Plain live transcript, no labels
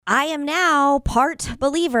I am now part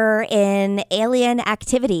believer in alien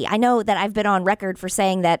activity. I know that I've been on record for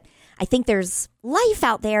saying that I think there's life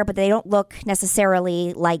out there, but they don't look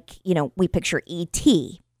necessarily like, we picture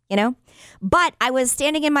E.T., But I was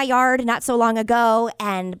standing in my yard not so long ago,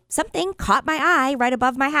 and something caught my eye right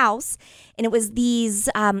above my house. And it was these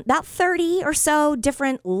about 30 or so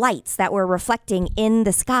different lights that were reflecting in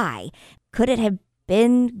the sky. Could it have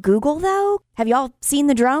been Google, though? Have y'all seen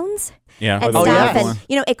the drones? Yeah. And stuff?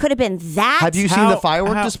 And, it could have been that. Have you seen the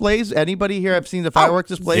firework displays? Anybody here have seen the firework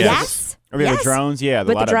displays? Yes. The drones? Yeah.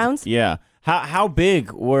 With the drones? Yeah. How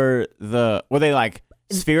big were they like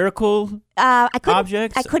spherical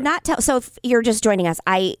objects? I could not tell. So if you're just joining us,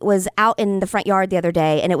 I was out in the front yard the other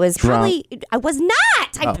day, and it was probably, I was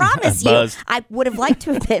not, I promise you. I would have liked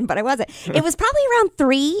to have been, but I wasn't. It was probably around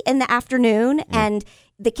 3 in the afternoon, and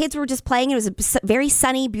the kids were just playing. It was a very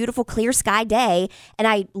sunny, beautiful, clear sky day. And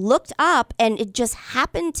I looked up, and it just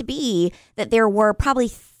happened to be that there were probably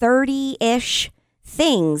 30-ish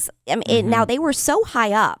things. Now, they were so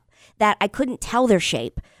high up that I couldn't tell their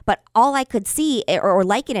shape. But all I could see or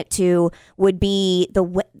liken it to would be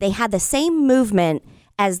they had the same movement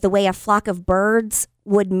as the way a flock of birds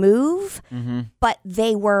would move, but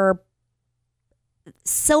they were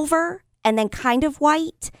silver and then kind of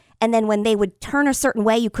white. And then when they would turn a certain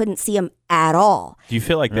way, you couldn't see them at all. Do you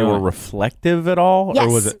feel like they were reflective at all? Yes.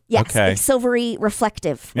 Or was it, yes. Okay. Like silvery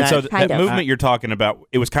reflective. And so that movement you're talking about,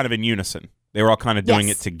 it was kind of in unison. They were all kind of doing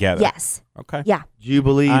it together. Yes. Okay. Yeah. Do you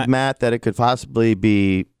believe, Matt, that it could possibly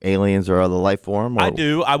be aliens or other life form? Or? I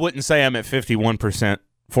do. I wouldn't say I'm at 51%,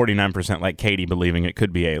 49% like Katie believing it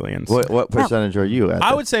could be aliens. What percentage are you at?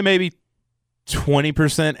 I would say maybe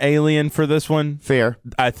 20% alien for this one. Fair.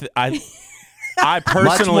 I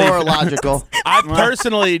personally... Much more logical. I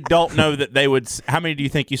personally don't know that they would... How many do you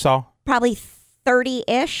think you saw? Probably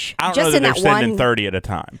 30-ish. I don't know that they're sending 30 at a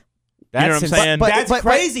time. You know what I'm saying? That's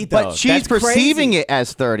crazy, though. But she's perceiving it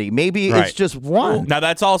as 30. Maybe it's just one. Now,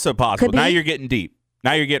 that's also possible. Now you're getting deep.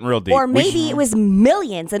 Now you're getting real deep. Or maybe it was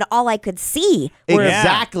millions and all I could see.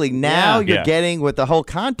 Exactly. Now you're getting what the whole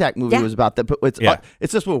Contact movie was about. But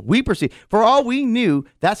it's just what we perceive. For all we knew,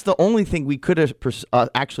 that's the only thing we could have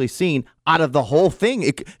actually seen out of the whole thing.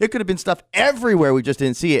 It could have been stuff everywhere. We just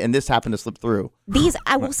didn't see it, and this happened to slip through.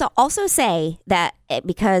 I will also say that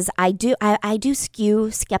because I do skew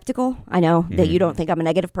skeptical. I know that you don't think I'm a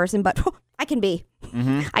negative person, but I can be.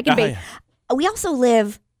 I can be. We also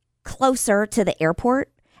live closer to the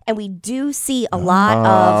airport, and we do see a lot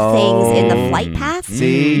of things in the flight path.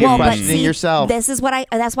 See, you're questioning yourself. This is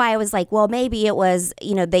that's why I was like, well, maybe it was,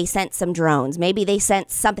 they sent some drones. Maybe they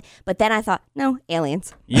sent something. But then I thought, no,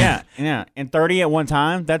 aliens. Yeah. And 30 at one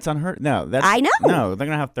time, that's unheard. No, I know. No, they're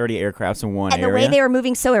going to have 30 aircrafts in one area. And the way they were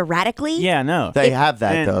moving so erratically. Yeah, no. They have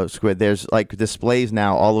that, though, Squid. There's like displays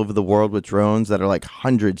now all over the world with drones that are like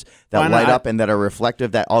hundreds that light up and that are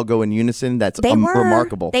reflective, that all go in unison. That's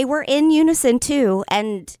remarkable. They were in unison, too.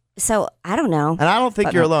 And so I don't know. And I don't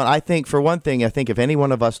think you're alone. I think, for one thing, if any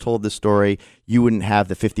one of us told this story, you wouldn't have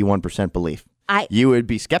the 51% belief. You would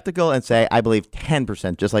be skeptical and say, I believe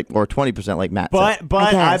 10%, or 20% like Matt said.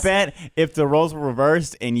 But I bet if the roles were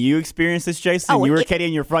reversed and you experienced this, Jason, you were Katie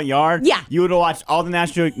in your front yard, you would have watched all the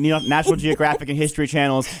National Geographic and History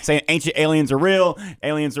channels saying ancient aliens are real,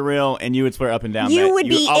 and you would swear up and down you would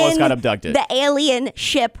be almost in got abducted. The alien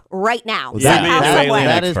ship right now.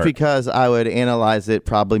 That is because I would analyze it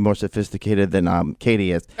probably more sophisticated than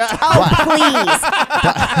Katie is. Please.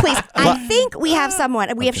 I think we have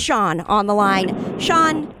someone. We have Sean on the line.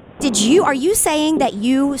 Sean, are you saying that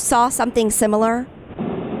you saw something similar?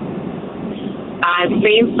 I've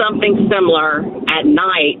seen something similar at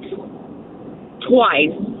night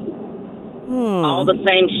twice. All the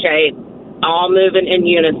same shape, all moving in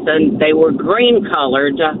unison. They were green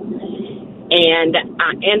colored. And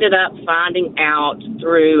I ended up finding out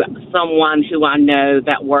through someone who I know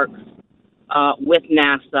that works with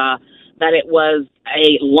NASA that it was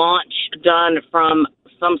a launch done from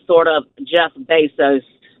some sort of Jeff Bezos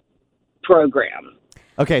program.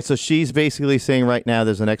 Okay, so she's basically saying right now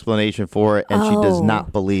there's an explanation for it, and she does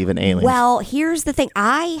not believe in aliens. Well, here's the thing.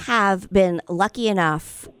 I have been lucky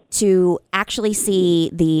enough to actually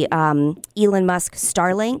see the Elon Musk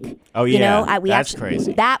Starlink. Oh, yeah. That's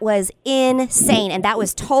crazy. That was insane, and that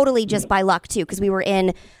was totally just by luck, too, because we were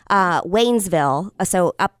in Waynesville,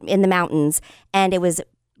 so up in the mountains, and it was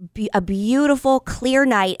a beautiful, clear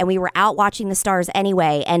night, and we were out watching the stars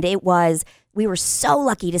anyway, and we were so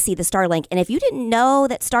lucky to see the Starlink. And if you didn't know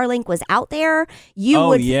that Starlink was out there, you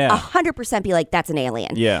would 100% be like, that's an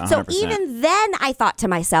alien. Yeah, 100%. So even then, I thought to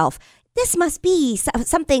myself, this must be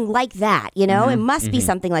something like that, It must be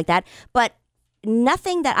something like that. But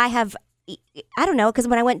nothing that I have. I don't know, because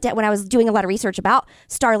when I was doing a lot of research about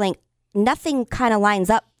Starlink, nothing kind of lines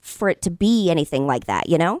up for it to be anything like that.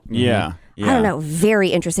 You know? Yeah. I don't know. Very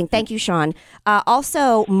interesting. Thank you, Sean.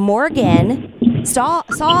 Also, Morgan saw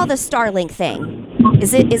the Starlink thing.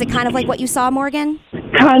 Is it kind of like what you saw, Morgan?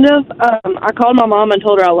 Kind of. I called my mom and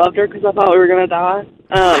told her I loved her because I thought we were going to die.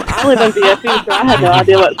 I live in VFE, so I had no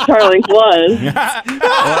idea what Starlink was.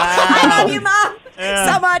 I love you, Mom,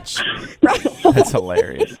 so much. That's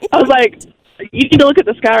hilarious. I was like, you need to look at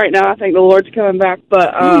the sky right now. I think the Lord's coming back.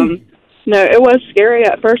 But, no, it was scary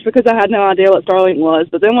at first because I had no idea what Starlink was.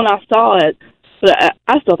 But then when I saw it,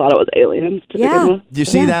 I still thought it was aliens to begin with. Do you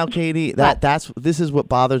see now, Katie? This is what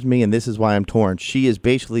bothers me, and this is why I'm torn. She is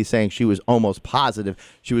basically saying she was almost positive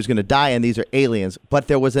she was going to die, and these are aliens. But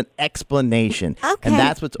there was an explanation, and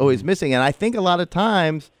that's what's always missing. And I think a lot of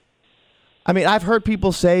times, I mean, I've heard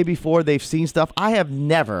people say before they've seen stuff. I have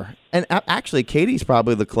never, and actually, Katie's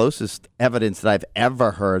probably the closest evidence that I've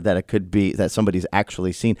ever heard that it could be that somebody's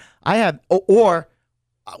actually seen. I have, or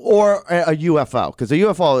a UFO, because a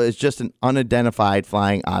UFO is just an unidentified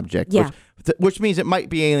flying object, which means it might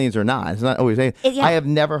be aliens or not. It's not always aliens. I have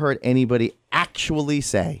never heard anybody actually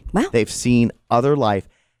say they've seen other life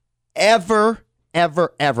ever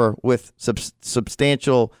with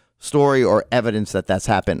substantial story or evidence that that's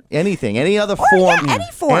happened. Anything, any other form,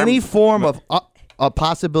 any form of a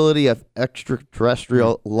possibility of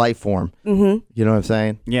extraterrestrial life form. Mm-hmm. You know what I'm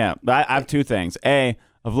saying? Yeah, I have two things.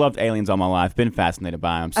 I've loved aliens all my life. Been fascinated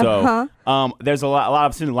by them. So there's a lot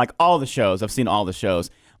I've seen, like all the shows. I've seen all the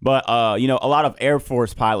shows. But, a lot of Air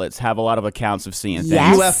Force pilots have a lot of accounts of seeing things.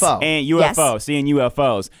 UFO. Seeing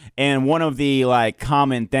UFOs. And one of the,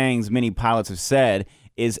 common things many pilots have said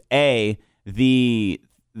is, the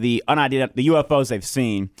UFOs they've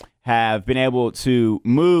seen have been able to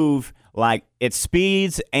move its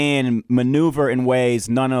speeds and maneuver in ways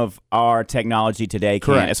none of our technology today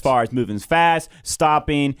can. Correct. As far as moving fast,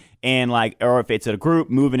 stopping, and or if it's a group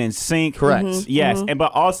moving in sync. Correct. Mm-hmm. Yes, Mm-hmm. and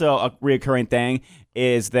but also a reoccurring thing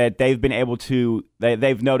is that they've been able to.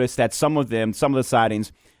 They've noticed that some of the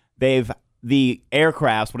sightings, the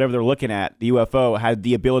aircrafts, whatever they're looking at, the UFO had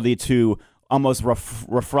the ability to almost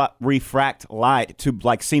refract light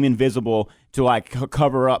to seem invisible, to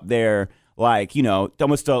cover up their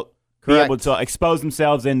almost to be able to expose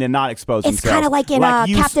themselves and then not expose themselves. It's kind of like in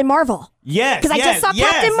Captain Marvel. Yes, because I just saw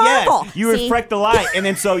Captain Marvel. You reflect the light, and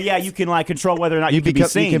then you can control whether or not you can be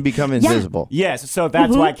seen. You can become invisible. Yes, so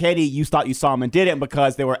that's why, Katie, you thought you saw them and didn't,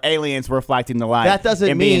 because they were aliens reflecting the light. That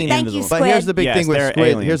doesn't mean. Thank you, Squid. But here's the big thing with Squid.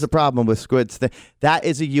 Aliens. Here's the problem with Squid's thing. That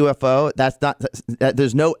is a UFO. That's not.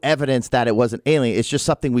 There's no evidence that it was an alien. It's just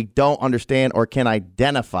something we don't understand or can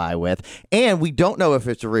identify with, and we don't know if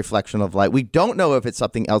it's a reflection of light. We don't know if it's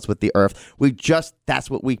something else with the Earth.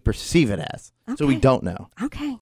 That's what we perceive it as. Okay. So we don't know. Okay.